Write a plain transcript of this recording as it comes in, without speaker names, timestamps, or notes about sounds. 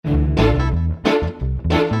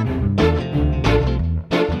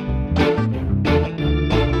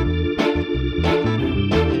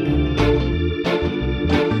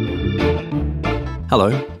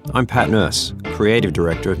Hello, I'm Pat Nurse, Creative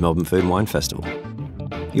Director of Melbourne Food and Wine Festival.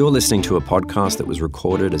 You're listening to a podcast that was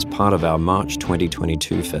recorded as part of our March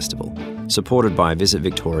 2022 festival, supported by Visit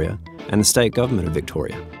Victoria and the State Government of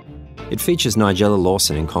Victoria. It features Nigella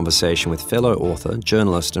Lawson in conversation with fellow author,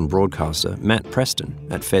 journalist and broadcaster Matt Preston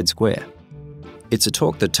at Fed Square. It's a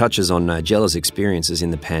talk that touches on Nigella's experiences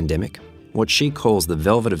in the pandemic, what she calls the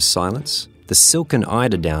velvet of silence, the silken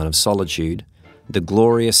eiderdown of solitude, the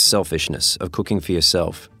glorious selfishness of cooking for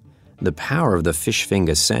yourself, the power of the fish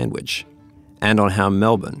finger sandwich, and on how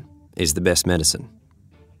Melbourne is the best medicine.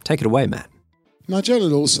 Take it away, Matt.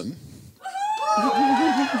 Nigella Lawson.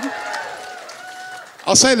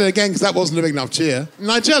 I'll say that again because that wasn't a big enough cheer.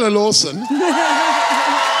 Nigella Lawson.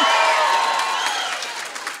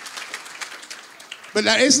 But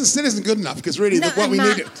that still isn't good enough because really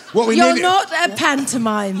You're need. not a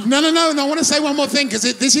pantomime. No. I want to say one more thing because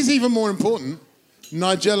this is even more important.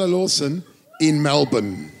 Nigella Lawson in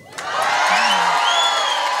Melbourne.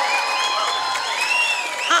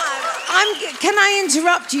 Can I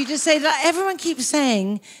interrupt you to say that everyone keeps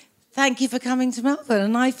saying, thank you for coming to Melbourne.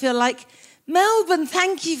 And I feel like, Melbourne,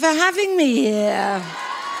 thank you for having me here.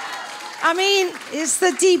 I mean, it's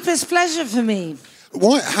the deepest pleasure for me.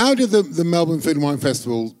 How did the Melbourne Food and Wine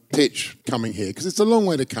Festival pitch coming here? Because it's a long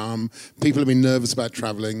way to come. People have been nervous about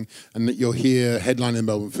travelling, and that you're here headlining the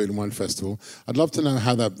Melbourne Food and Wine Festival. I'd love to know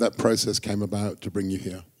how that process came about to bring you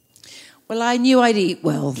here. Well, I knew I'd eat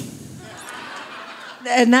well.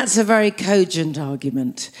 And that's a very cogent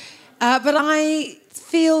argument. But I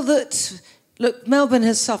feel that, look, Melbourne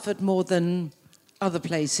has suffered more than other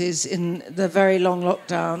places in the very long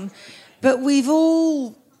lockdown. But we've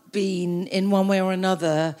all been, in one way or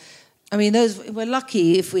another, I mean, we're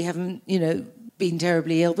lucky if we haven't, been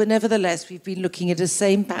terribly ill, but nevertheless, we've been looking at the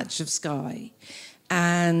same patch of sky.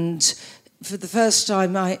 And for the first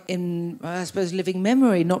time in living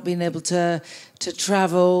memory, not being able to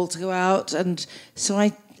travel, to go out. And so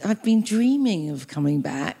I've been dreaming of coming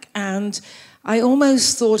back. And I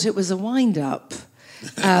almost thought it was a wind-up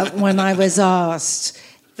when I was asked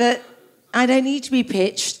that I don't need to be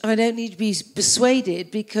pitched, I don't need to be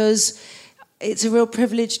persuaded, because it's a real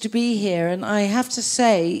privilege to be here. And I have to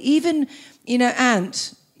say, even,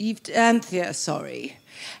 Anthea,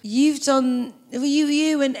 you've done,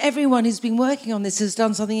 you and everyone who's been working on this has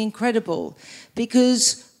done something incredible,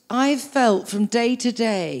 because I've felt from day to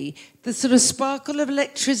day the sort of sparkle of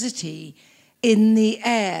electricity in the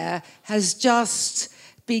air has just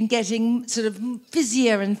been getting sort of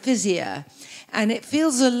fizzier and fizzier. And it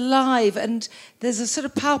feels alive, and there's a sort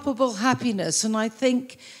of palpable happiness. And I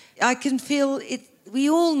think I can feel it. We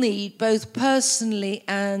all need, both personally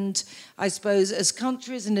and, I suppose, as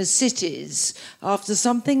countries and as cities, after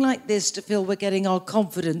something like this, to feel we're getting our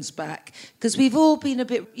confidence back. Because we've all been a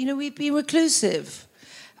bit, we've been reclusive.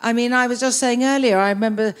 I mean, I was just saying earlier, I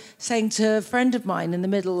remember saying to a friend of mine in the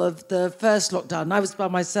middle of the first lockdown, I was by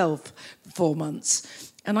myself for 4 months,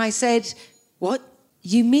 and I said, what?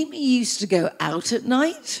 You mean we used to go out at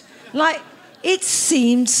night? It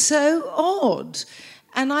seemed so odd.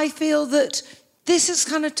 And I feel that this has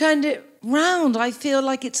kind of turned it round. I feel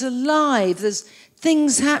like it's alive. There's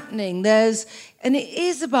things happening. And it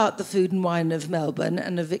is about the food and wine of Melbourne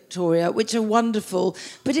and of Victoria, which are wonderful,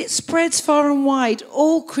 but it spreads far and wide.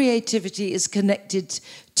 All creativity is connected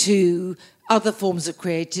to other forms of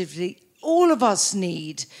creativity. All of us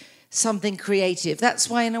need something creative. That's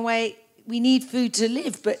why, in a way, we need food to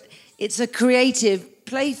live, but it's a creative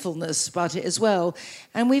playfulness about it as well.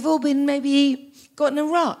 And we've all been maybe got in a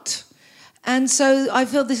rut. And so I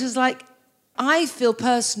feel I feel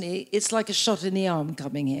personally, it's like a shot in the arm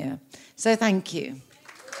coming here. So thank you.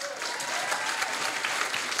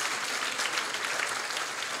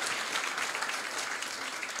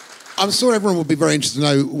 I'm sure everyone will be very interested to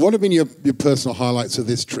know what have been your personal highlights of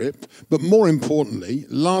this trip. But more importantly,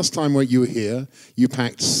 last time when you were here, you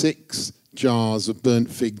packed 6 jars of burnt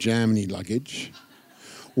fig jam in your luggage.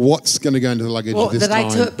 What's going to go into the luggage this time? That I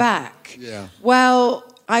took back? Yeah. Well,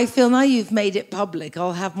 I feel now you've made it public,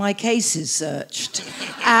 I'll have my cases searched.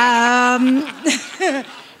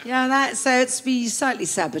 So it's you slightly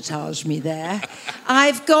sabotaged me there.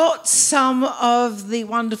 I've got some of the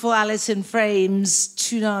wonderful Alice in Frames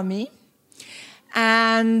Tsunami.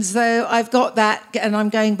 And so I've got that, and I'm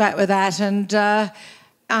going back with that. And I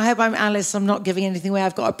hope I'm Alice, I'm not giving anything away.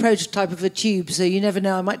 I've got a prototype of a tube, so you never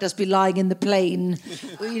know, I might just be lying in the plane,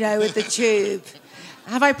 with the tube.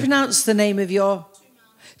 Have I pronounced the name of your...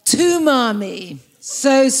 Tumami.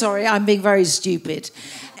 So sorry, I'm being very stupid.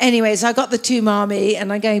 Anyway, so I got the Tumami,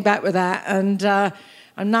 and I'm going back with that, and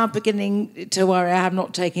I'm I'm now beginning to worry I have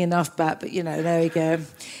not taken enough back, but, there we go.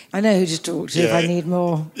 I know who to talk to if I need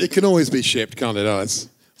more. It can always be shipped, can't it, Alice?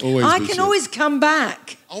 I can always come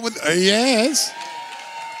back. Oh, yes.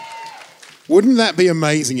 Wouldn't that be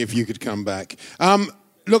amazing if you could come back?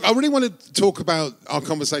 Look, I really want to talk about our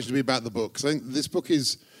conversation to be about the book, because I think this book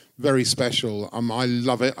is very special. I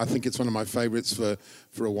love it. I think it's one of my favourites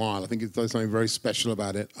for a while. I think it does something very special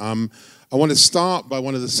about it. I want to start by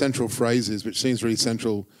one of the central phrases, which seems really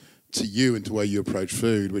central to you and to where you approach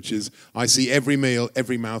food, which is, I see every meal,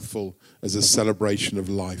 every mouthful as a celebration of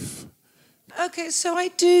life. Okay, so I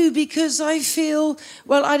do, because I feel,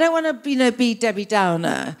 well, I don't want to, be Debbie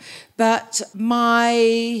Downer, but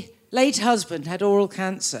my late husband had oral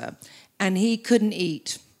cancer and he couldn't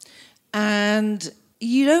eat. And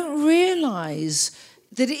you don't realise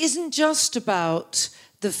that it isn't just about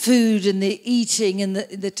the food and the eating and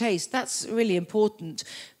the taste. That's really important.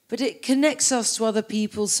 But it connects us to other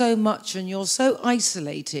people so much, and you're so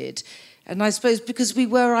isolated. And I suppose because we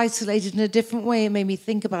were isolated in a different way, it made me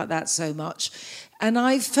think about that so much. And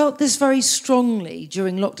I felt this very strongly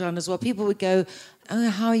during lockdown as well. People would go, oh,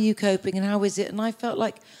 how are you coping and how is it? And I felt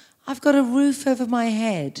like I've got a roof over my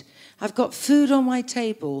head. I've got food on my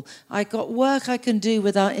table. I've got work I can do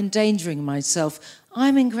without endangering myself.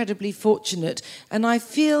 I'm incredibly fortunate, and I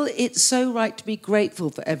feel it's so right to be grateful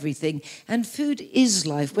for everything. And food is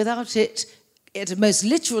life. Without it, at a most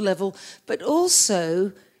literal level, but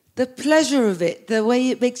also the pleasure of it, the way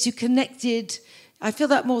it makes you connected. I feel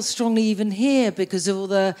that more strongly even here because of all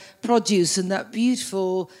the produce and that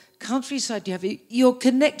beautiful countryside you have. You're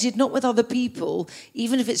connected not with other people,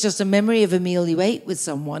 even if it's just a memory of a meal you ate with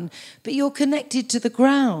someone, but you're connected to the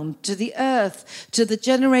ground, to the earth, to the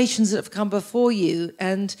generations that have come before you.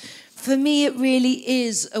 And for me, it really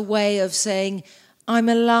is a way of saying, I'm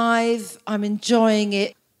alive, I'm enjoying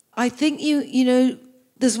it. I think you know,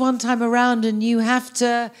 there's one time around and you have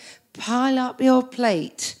to pile up your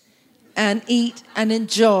plate and eat and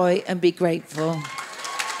enjoy and be grateful.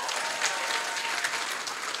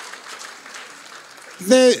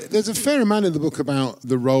 There's a fair amount in the book about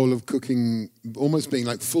the role of cooking almost being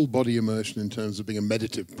like full body immersion in terms of being a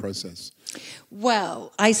meditative process.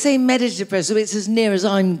 Well, I say meditative process, so it's as near as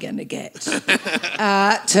I'm going to get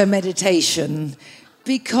to meditation,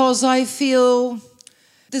 because I feel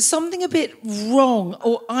there's something a bit wrong,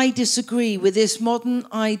 or I disagree with this modern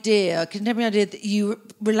idea, contemporary idea, that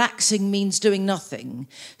relaxing means doing nothing.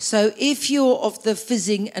 So if you're of the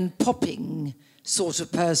fizzing and popping sort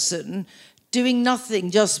of person, doing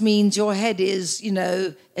nothing just means your head is,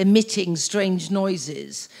 emitting strange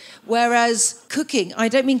noises. Whereas cooking, I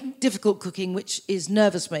don't mean difficult cooking, which is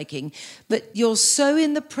nervous-making, but you're so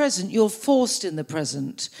in the present, you're forced in the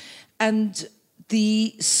present. And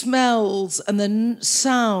the smells and the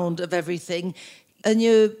sound of everything, and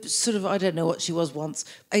you're sort of, I don't know what she was once,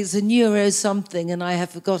 it's a neuro something, and I have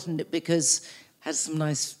forgotten it because I had some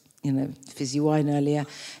nice, fizzy wine earlier.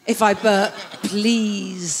 If I burp,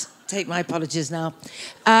 please take my apologies now.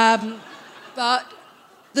 But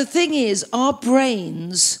the thing is, our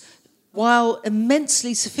brains, while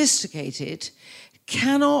immensely sophisticated,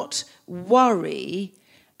 cannot worry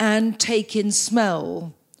and take in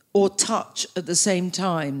smell or touch at the same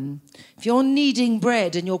time. If you're kneading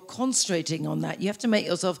bread and you're concentrating on that, you have to make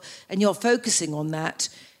yourself, and you're focusing on that,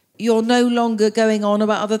 you're no longer going on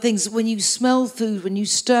about other things. When you smell food, when you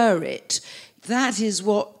stir it, that is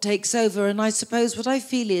what takes over. And I suppose what I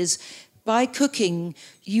feel is, by cooking,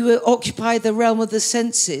 you occupy the realm of the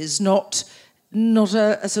senses, not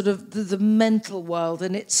a sort of the mental world.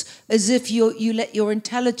 And it's as if you let your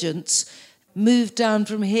intelligence move down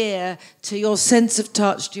from here to your sense of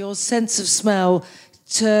touch, to your sense of smell,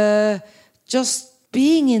 to just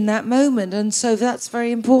being in that moment. And so that's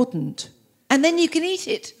very important. And then you can eat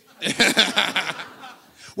it.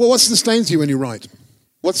 Well, what sustains you when you write?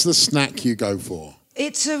 What's the snack you go for?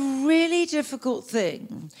 It's a really difficult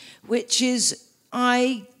thing, which is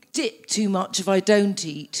I dip too much if I don't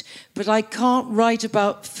eat, but I can't write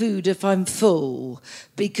about food if I'm full,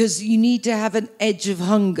 because you need to have an edge of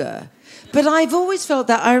hunger. But I've always felt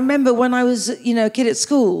that. I remember when I was, a kid at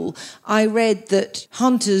school, I read that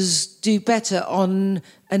hunters do better on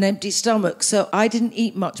an empty stomach, so I didn't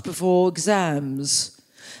eat much before exams.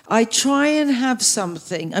 I try and have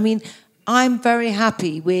something. I mean, I'm very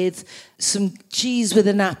happy with some cheese with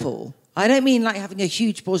an apple. I don't mean like having a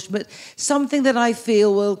huge portion, but something that I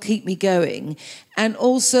feel will keep me going. And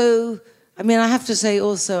also, I have to say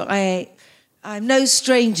also, I'm no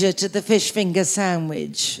stranger to the fish finger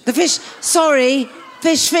sandwich.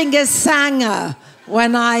 Fish finger sanger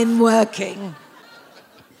when I'm working.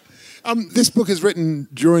 This book is written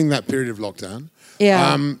during that period of lockdown.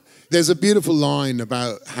 Yeah. There's a beautiful line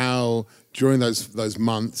about how during those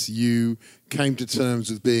months you came to terms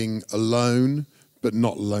with being alone but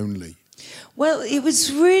not lonely. Well, it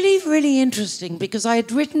was really, really interesting because I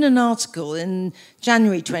had written an article in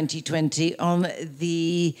January 2020 on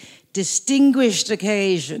the distinguished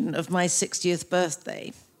occasion of my 60th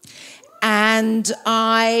birthday. And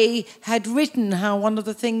I had written how one of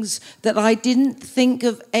the things that I didn't think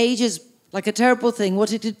of ages, like a terrible thing,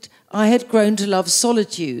 I had grown to love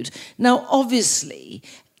solitude. Now, obviously,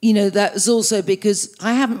 that was also because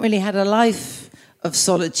I haven't really had a life of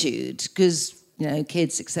solitude because,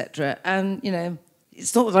 kids, etc. And,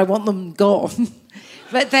 it's not that I want them gone,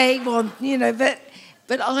 but they want,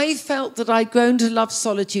 but I felt that I'd grown to love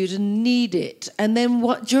solitude and need it. And then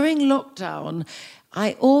during lockdown,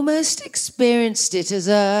 I almost experienced it as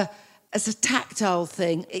a tactile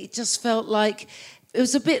thing. It just felt like, it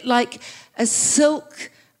was a bit like a silk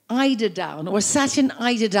eiderdown or a satin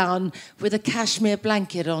eiderdown with a cashmere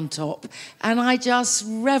blanket on top. And I just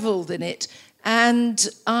revelled in it. And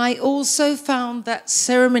I also found that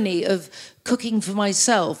ceremony of cooking for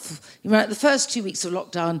myself. The first 2 weeks of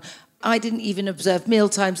lockdown, I didn't even observe meal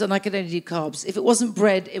times and I could only do carbs. If it wasn't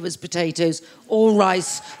bread, it was potatoes or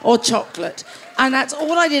rice or chocolate. And that's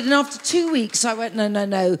all I did. And after 2 weeks, I went,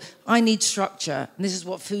 no, I need structure. And this is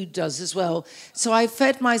what food does as well. So I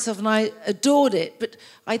fed myself and I adored it. But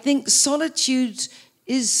I think solitude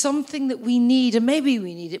is something that we need, and maybe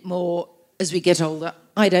we need it more as we get older.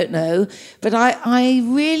 I don't know. But I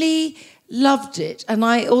really loved it, and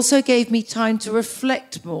I also gave me time to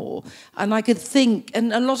reflect more, and I could think,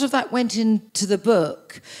 and a lot of that went into the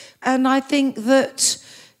book. And I think that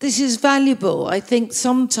this is valuable. I think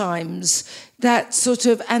sometimes that sort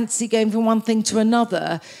of antsy going from one thing to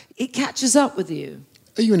another, it catches up with you.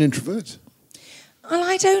 Are you an introvert? Well,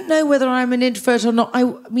 I don't know whether I'm an introvert or not. I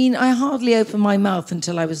mean, I hardly opened my mouth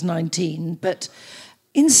until I was 19, but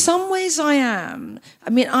in some ways I am. I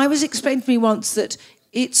mean, I was explained to me once that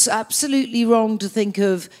it's absolutely wrong to think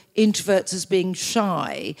of introverts as being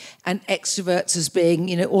shy and extroverts as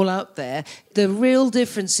being, all out there. The real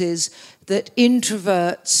difference is that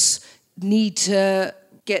introverts need to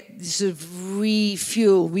get sort of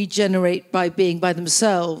regenerate by being by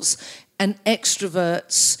themselves, and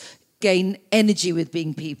extroverts gain energy with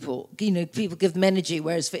being people. People give them energy,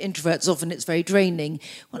 whereas for introverts often it's very draining.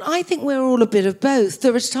 Well, I think we're all a bit of both.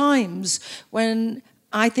 There are times when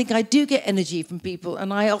I think I do get energy from people,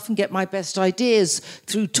 and I often get my best ideas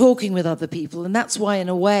through talking with other people. And that's why, in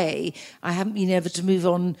a way, I haven't been able to move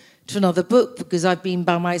on to another book, because I've been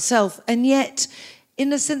by myself. And yet,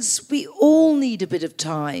 in a sense, we all need a bit of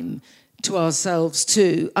time to ourselves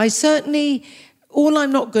too. All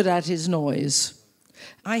I'm not good at is noise.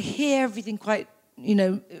 I hear everything quite,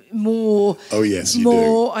 more. Oh, yes, you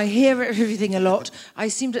more. do. I hear everything a lot. I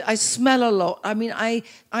smell a lot. I mean,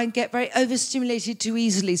 I get very overstimulated too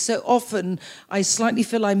easily. So often I slightly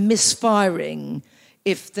feel I'm misfiring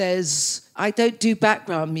I don't do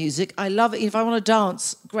background music. I love it. If I want to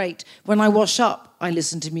dance, great. When I wash up, I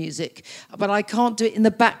listen to music. But I can't do it in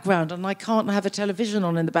the background, and I can't have a television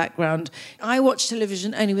on in the background. I watch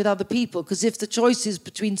television only with other people, because if the choice is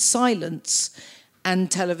between silence and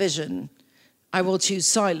television, I will choose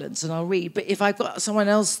silence and I'll read. But if I've got someone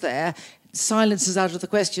else there, silence is out of the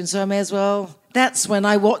question, so I may as well. That's when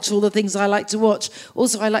I watch all the things I like to watch.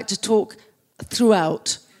 Also, I like to talk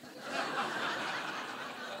throughout.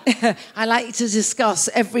 I like to discuss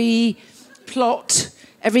every plot,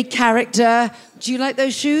 every character. Do you like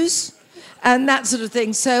those shoes? And that sort of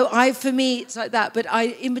thing. So for me, it's like that. But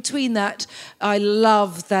in between that, I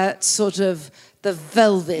love that sort of the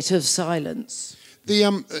velvet of silence.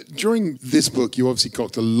 During this book, you obviously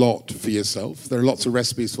cooked a lot for yourself. There are lots of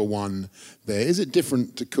recipes for one there. Is it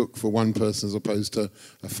different to cook for one person as opposed to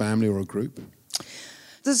a family or a group?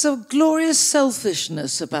 There's a glorious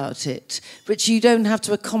selfishness about it, which you don't have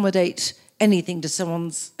to accommodate anything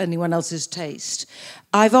to anyone else's taste.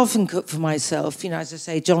 I've often cooked for myself. As I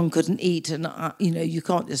say, John couldn't eat, and you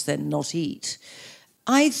can't just then not eat.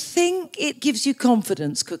 I think it gives you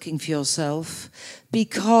confidence cooking for yourself,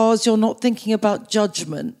 because you're not thinking about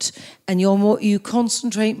judgment, and you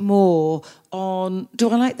concentrate more on, do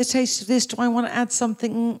I like the taste of this? Do I want to add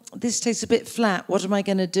something? This tastes a bit flat. What am I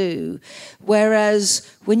going to do? Whereas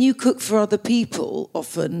when you cook for other people,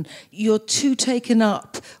 often you're too taken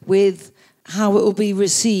up with how it will be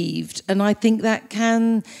received, and I think that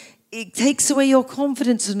it takes away your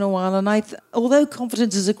confidence in a while. And although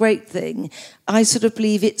confidence is a great thing, I sort of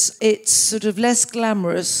believe it's sort of less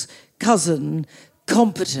glamorous cousin,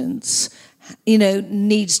 competence,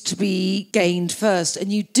 needs to be gained first.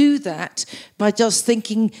 And you do that by just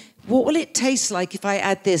thinking, what will it taste like if I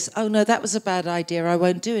add this? Oh, no, that was a bad idea. I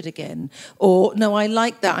won't do it again. Or, no, I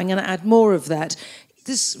like that. I'm going to add more of that.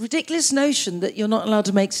 This ridiculous notion that you're not allowed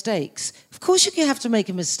to make mistakes. Of course you have to make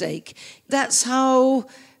a mistake. That's how,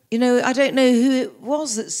 I don't know who it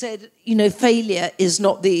was that said, failure is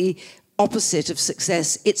not the opposite of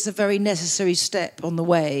success. It's a very necessary step on the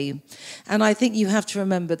way. And I think you have to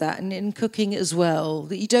remember that. And in cooking as well,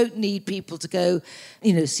 that you don't need people to go,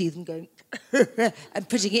 see them going and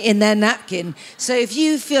putting it in their napkin. So if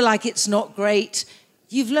you feel like it's not great,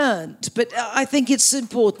 you've learned. But I think it's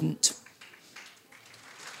important.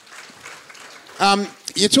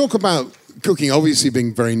 You talk about cooking obviously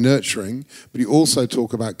being very nurturing, but you also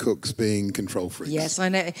talk about cooks being control freaks. Yes, I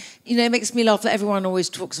know. It makes me laugh that everyone always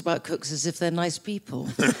talks about cooks as if they're nice people.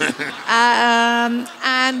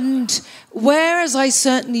 And whereas I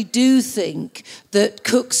certainly do think that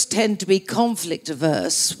cooks tend to be conflict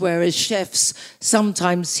averse, whereas chefs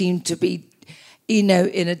sometimes seem to be, in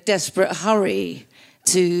a desperate hurry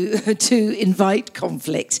to invite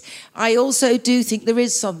conflict, I also do think there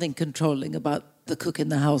is something controlling about the cook in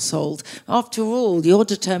the household. After all, you're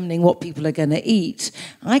determining what people are going to eat.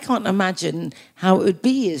 I can't imagine how it would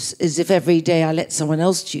be as if every day I let someone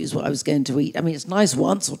else choose what I was going to eat. I mean, it's nice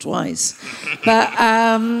once or twice. But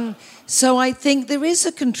so I think there is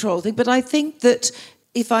a control thing, but I think that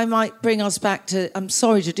if I might bring us back to, I'm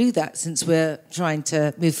sorry to do that since we're trying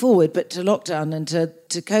to move forward, but to lockdown and to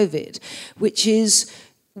COVID, which is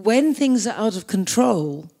when things are out of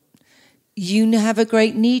control, you have a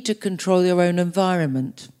great need to control your own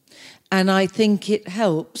environment. And I think it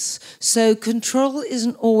helps. So control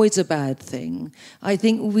isn't always a bad thing. I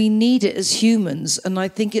think we need it as humans. And I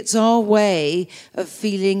think it's our way of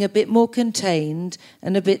feeling a bit more contained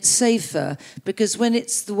and a bit safer. Because when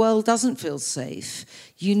the world doesn't feel safe,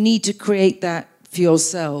 you need to create that for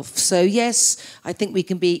yourself. So yes, I think we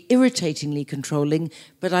can be irritatingly controlling,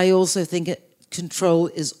 but I also think control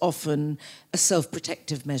is often a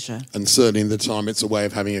self-protective measure. And certainly in the time, it's a way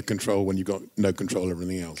of having a control when you've got no control over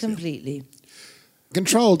everything else. Completely. Yeah.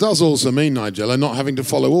 Control does also mean, Nigella, not having to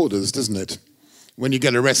follow orders, doesn't it? When you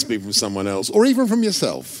get a recipe from someone else, or even from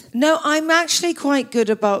yourself. No, I'm actually quite good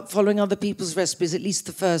about following other people's recipes, at least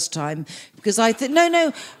the first time, because I think,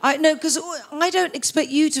 because I don't expect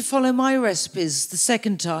you to follow my recipes the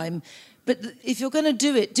second time, but if you're going to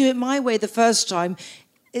do it my way the first time.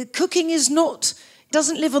 Cooking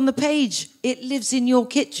doesn't live on the page. It lives in your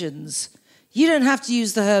kitchens. You don't have to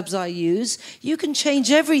use the herbs I use. You can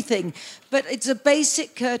change everything. But it's a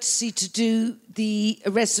basic courtesy to do the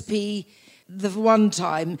recipe the one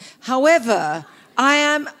time. However, I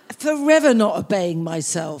am forever not obeying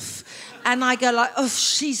myself. And I go like, oh,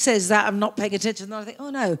 she says that, I'm not paying attention. And I think, oh,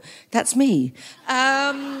 no, that's me.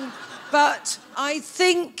 But I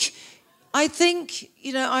think,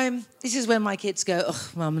 this is when my kids go, oh,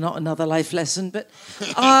 Mum, not another life lesson. But,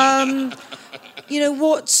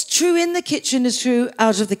 what's true in the kitchen is true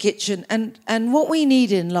out of the kitchen. And what we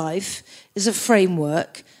need in life is a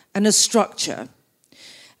framework and a structure.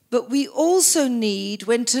 But we also need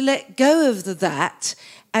when to let go of that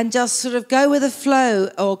and just sort of go with the flow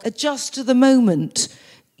or adjust to the moment.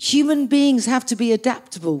 Human beings have to be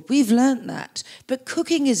adaptable. We've learnt that. But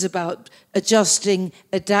cooking is about adjusting,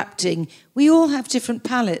 adapting. We all have different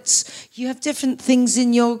palates. You have different things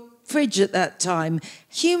in your fridge at that time.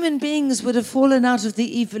 Human beings would have fallen out of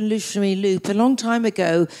the evolutionary loop a long time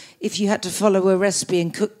ago if you had to follow a recipe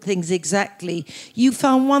and cook things exactly. You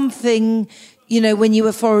found one thing, when you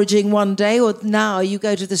were foraging one day, or now you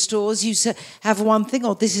go to the stores, you have one thing,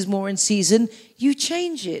 or this is more in season, you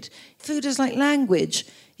change it. Food is like language.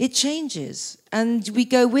 It changes, and we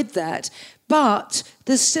go with that. But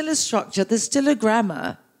there's still a structure, there's still a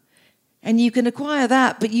grammar, and you can acquire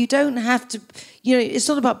that, but you don't have to, it's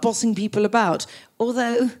not about bossing people about,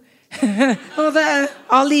 although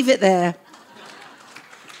I'll leave it there.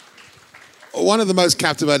 One of the most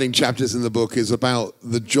captivating chapters in the book is about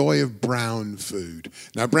the joy of brown food.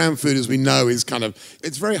 Now, brown food, as we know, is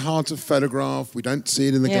it's very hard to photograph. We don't see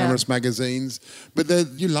it in the glamorous magazines. But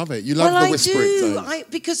you love it. You love the whispering tones.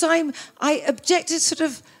 Because I object to sort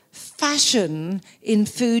of fashion in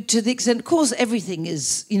food to the extent, of course, everything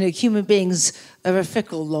is, human beings are a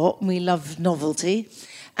fickle lot and we love novelty.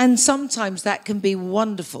 And sometimes that can be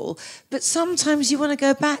wonderful. But sometimes you want to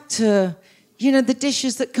go back to the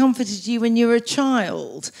dishes that comforted you when you were a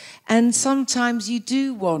child. And sometimes you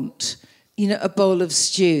do want, a bowl of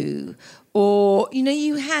stew. Or,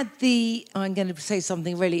 you had I'm going to say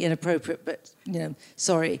something really inappropriate, but,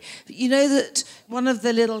 sorry. That one of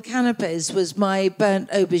the little canapes was my burnt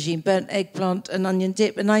aubergine, burnt eggplant and onion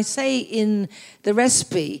dip. And I say in the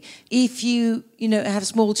recipe, if you, have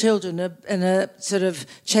small children and are sort of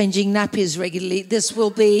changing nappies regularly, this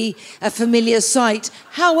will be a familiar sight.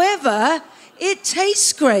 However, it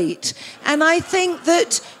tastes great. And I think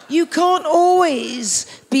that you can't always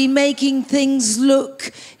be making things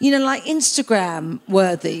look, like Instagram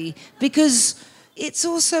worthy, because it's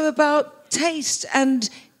also about taste, and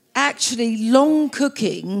actually long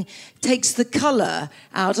cooking takes the colour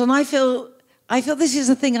out. And I feel this is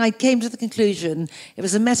the thing I came to the conclusion. It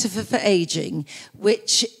was a metaphor for aging,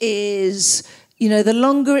 which is, the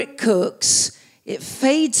longer it cooks, it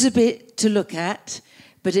fades a bit to look at,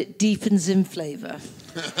 but it deepens in flavour.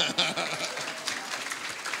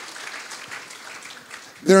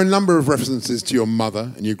 There are a number of references to your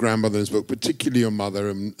mother and your grandmother in this book, particularly your mother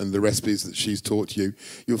and the recipes that she's taught you.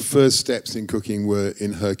 Your first steps in cooking were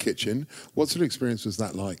in her kitchen. What sort of experience was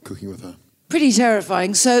that like, cooking with her? Pretty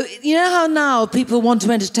terrifying. So, you know how now people want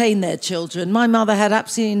to entertain their children? My mother had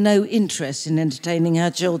absolutely no interest in entertaining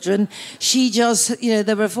her children. She just,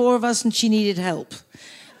 there were 4 of us and she needed help.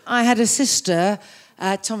 I had a sister,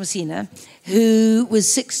 Thomasina, who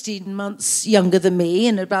was 16 months younger than me,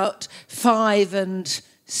 and about 5 and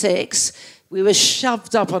 6, we were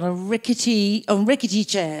shoved up on rickety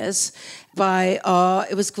chairs by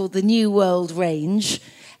it was called the New World Range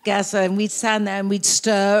gas, and we'd stand there and we'd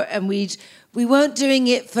stir, and we weren't doing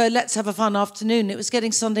it for let's have a fun afternoon. It was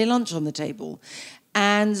getting Sunday lunch on the table.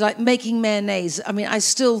 And like making mayonnaise. I mean, I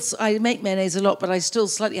make mayonnaise a lot, but I still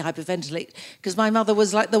slightly hyperventilate because my mother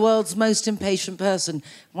was like the world's most impatient person.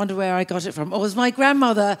 I wonder where I got it from. Or was my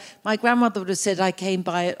grandmother? My grandmother would have said I came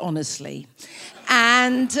by it honestly.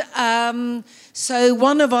 And so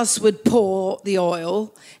one of us would pour the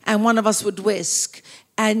oil and one of us would whisk.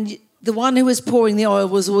 And the one who was pouring the oil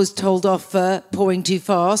was always told off for pouring too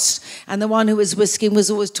fast, and the one who was whisking was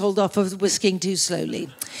always told off for whisking too slowly.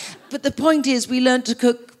 But the point is, we learned to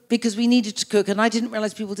cook because we needed to cook, and I didn't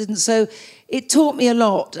realise people didn't. So it taught me a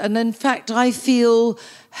lot. And in fact, I feel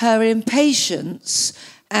her impatience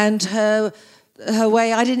and her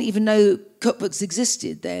way, I didn't even know cookbooks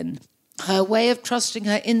existed then. Her way of trusting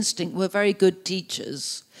her instinct were very good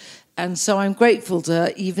teachers. And so I'm grateful to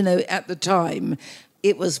her, even though at the time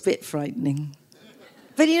it was a bit frightening.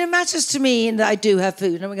 But, it matters to me that I do have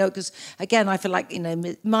food. And we go, because, again, I feel like,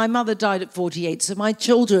 my mother died at 48, so my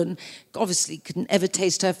children obviously couldn't ever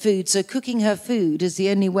taste her food. So cooking her food is the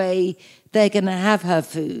only way they're going to have her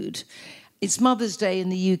food. It's Mother's Day in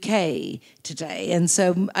the UK today. And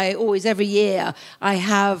so every year, I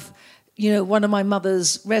have, one of my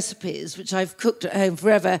mother's recipes, which I've cooked at home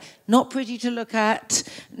forever, not pretty to look at,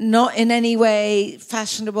 not in any way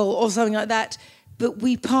fashionable or something like that. But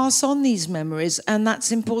we pass on these memories, and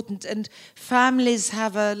that's important. And families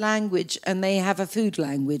have a language, and they have a food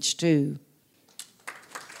language too.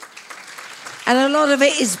 And a lot of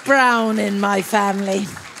it is brown in my family.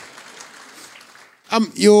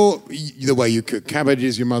 The way you cook cabbage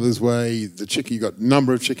is your mother's way. The chicken, you got a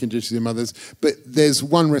number of chicken dishes your mother's. But there's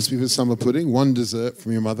one recipe for summer pudding, one dessert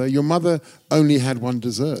from your mother. Your mother only had one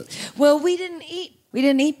dessert. Well, we didn't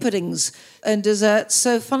eat puddings and desserts.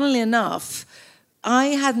 So, funnily enough, I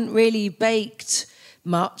hadn't really baked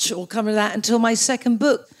much or come to that until my second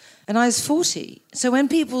book, and I was 40. So when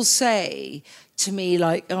people say to me,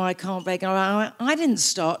 like, oh, I can't bake, I didn't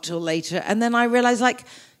start till later. And then I realised, like,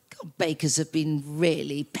 God, bakers have been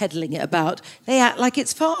really peddling it about. They act like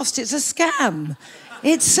it's fast. It's a scam.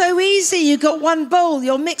 It's so easy. You've got one bowl,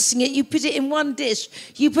 you're mixing it, you put it in one dish,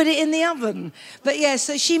 you put it in the oven. But yeah,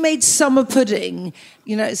 so she made summer pudding,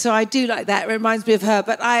 so I do like that. It reminds me of her.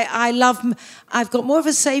 But I've got more of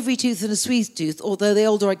a savoury tooth than a sweet tooth, although the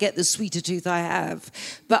older I get, the sweeter tooth I have.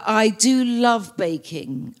 But I do love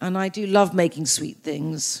baking, and I do love making sweet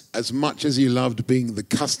things. As much as you loved being the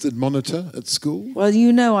custard monitor at school? Well,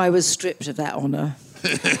 I was stripped of that honour.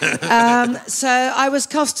 So I was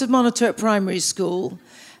custard monitor at primary school.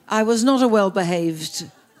 I was not a well-behaved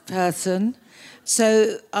person,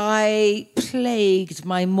 so I plagued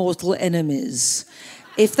my mortal enemies.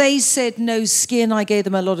 If they said no skin, I gave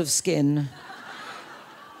them a lot of skin.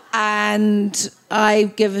 And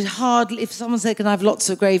I give it hardly, if someone said, can I have lots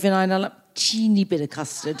of gravy, and I'm like, teeny bit of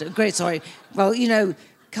custard. Great, sorry. Well,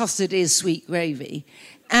 custard is sweet gravy.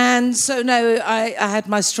 And so, no, I had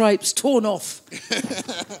my stripes torn off.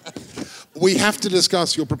 We have to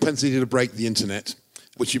discuss your propensity to break the internet,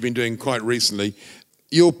 which you've been doing quite recently.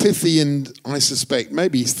 Your pithy and, I suspect,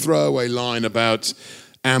 maybe throwaway line about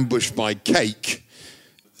ambushed by cake.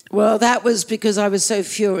 Well, that was because I was so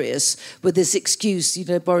furious with this excuse,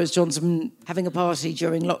 Boris Johnson having a party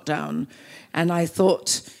during lockdown. And I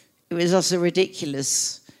thought it was also a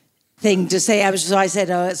ridiculous thing to say. So I said,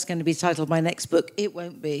 it's going to be titled my next book. It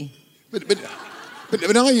won't be.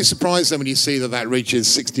 But are you surprised then when you see that reaches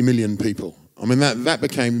 60 million people? I mean, that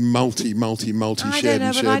became multi shared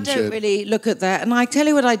and shared. I don't really look at that. And I tell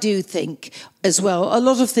you what I do think as well. A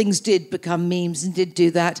lot of things did become memes and did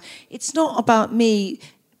do that. It's not about me.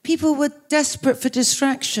 People were desperate for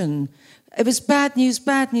distraction. It was bad news,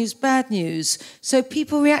 bad news, bad news. So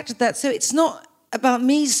people reacted to that. So it's not about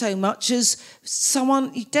me so much as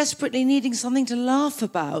someone desperately needing something to laugh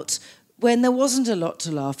about when there wasn't a lot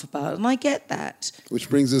to laugh about. And I get that. Which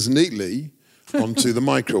brings us neatly onto the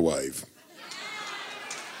microwave.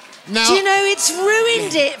 Now, do you know, it's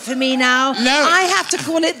ruined it for me now. No. I have to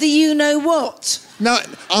call it the you-know-what. Now,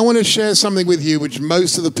 I want to share something with you which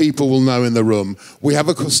most of the people will know in the room. We have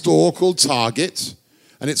a store called Target,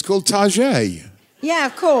 and it's called Target. Yeah,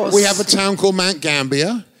 of course. We have a town called Mount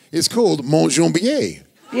Gambier. It's called Montjambier.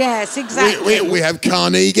 Yes, exactly. We have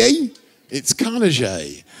Carnegie. It's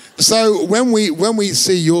Carnegie. So when we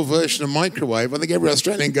see your version of microwave, I think every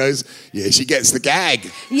Australian goes, yeah, she gets the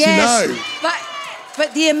gag. Yes, You know.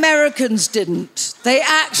 But the Americans didn't. They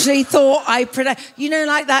actually thought like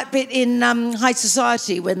that bit in High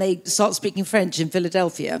Society when they start speaking French in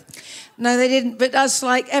Philadelphia. No, they didn't. But us,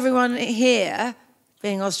 like everyone here,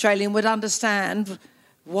 being Australian, would understand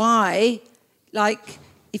why, like,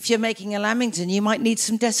 if you're making a lamington, you might need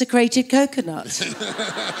some desecrated coconut.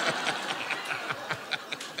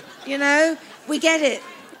 We get it.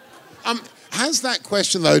 Has that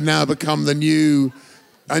question, though, now become the new...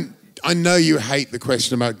 I know you hate the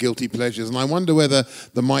question about guilty pleasures, and I wonder whether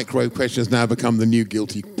the microwave question has now become the new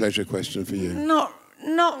guilty pleasure question for you. Not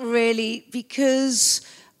really, because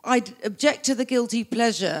I object to the guilty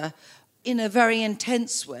pleasure in a very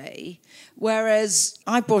intense way, whereas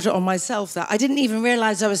I brought it on myself that I didn't even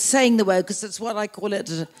realise I was saying the word because that's what I call it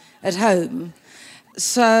at home.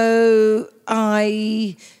 So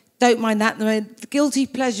I don't mind that. The guilty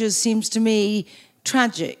pleasure seems to me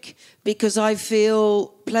tragic, because I feel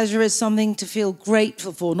pleasure is something to feel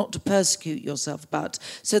grateful for, not to persecute yourself about.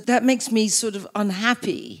 So that makes me sort of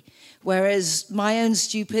unhappy, whereas my own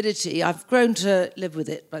stupidity, I've grown to live with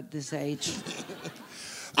it at this age.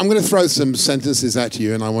 I'm going to throw some sentences at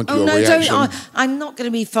you, and I want your reaction. I'm not going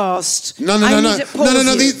to be fast. No.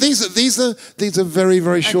 These are very,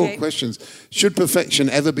 very short questions. Should perfection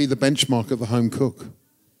ever be the benchmark of the home cook?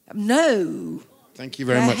 No. Thank you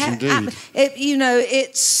very much indeed.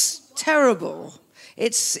 It's terrible.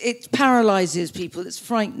 It paralyses people. It's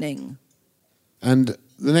frightening. And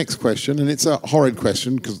the next question, and it's a horrid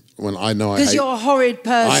question because because you're a horrid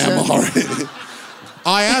person. I am a horrid.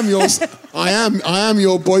 I am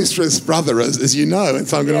your boisterous brother, as you know, and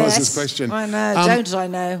so I'm going to ask this question. I know. Don't I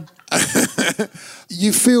know?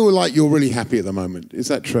 You feel like you're really happy at the moment. Is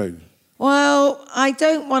that true? Well, I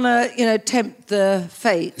don't want to, tempt the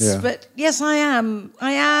fates, but yes, I am.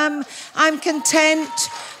 I'm content,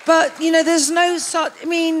 but, there's no such...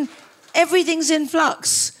 everything's in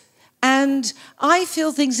flux, and I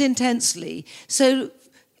feel things intensely. So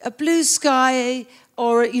a blue sky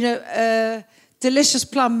or, a delicious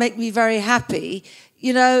plum make me very happy.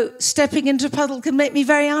 Stepping into a puddle can make me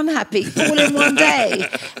very unhappy, all in one day.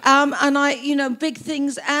 And big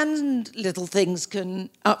things and little things can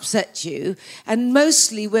upset you. And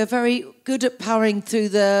mostly we're very good at powering through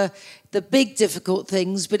the big difficult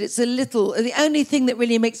things, but it's the only thing that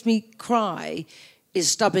really makes me cry is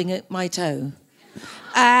stubbing at my toe.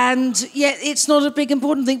 And yet it's not a big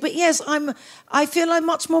important thing. But yes, I feel I'm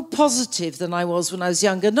much more positive than I was when I was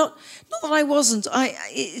younger. Not that I wasn't.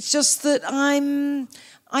 It's just that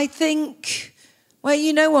I think, well,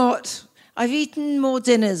 you know what? I've eaten more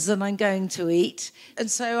dinners than I'm going to eat.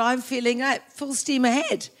 And so I'm feeling like full steam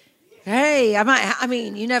ahead. Hey,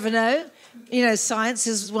 you never know. Science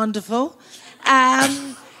is wonderful.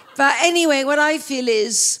 But anyway, what I feel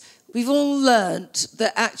is we've all learnt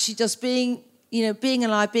that actually just being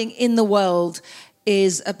alive, being in the world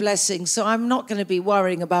is a blessing. So I'm not going to be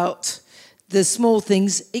worrying about the small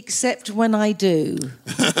things, except when I do.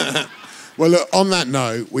 Well, look, on that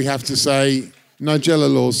note, we have to say, Nigella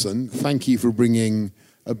Lawson, thank you for bringing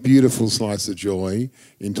a beautiful slice of joy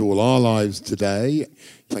into all our lives today.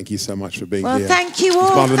 Thank you so much for being here. Well, thank you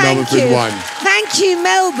all. Thank you. Thank you,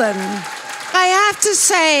 Melbourne. I have to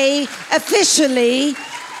say, officially,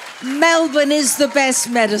 Melbourne is the best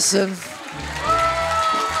medicine.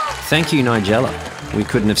 Thank you, Nigella. We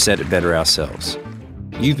couldn't have said it better ourselves.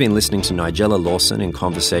 You've been listening to Nigella Lawson in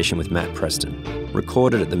conversation with Matt Preston.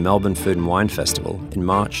 recorded at the Melbourne Food and Wine Festival in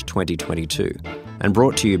March 2022 and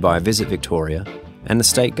brought to you by Visit Victoria and the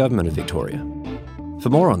State Government of Victoria. For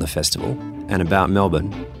more on the festival and about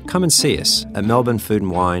Melbourne, come and see us at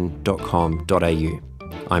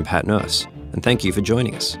melbournefoodandwine.com.au. I'm Pat Nurse, and thank you for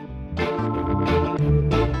joining us.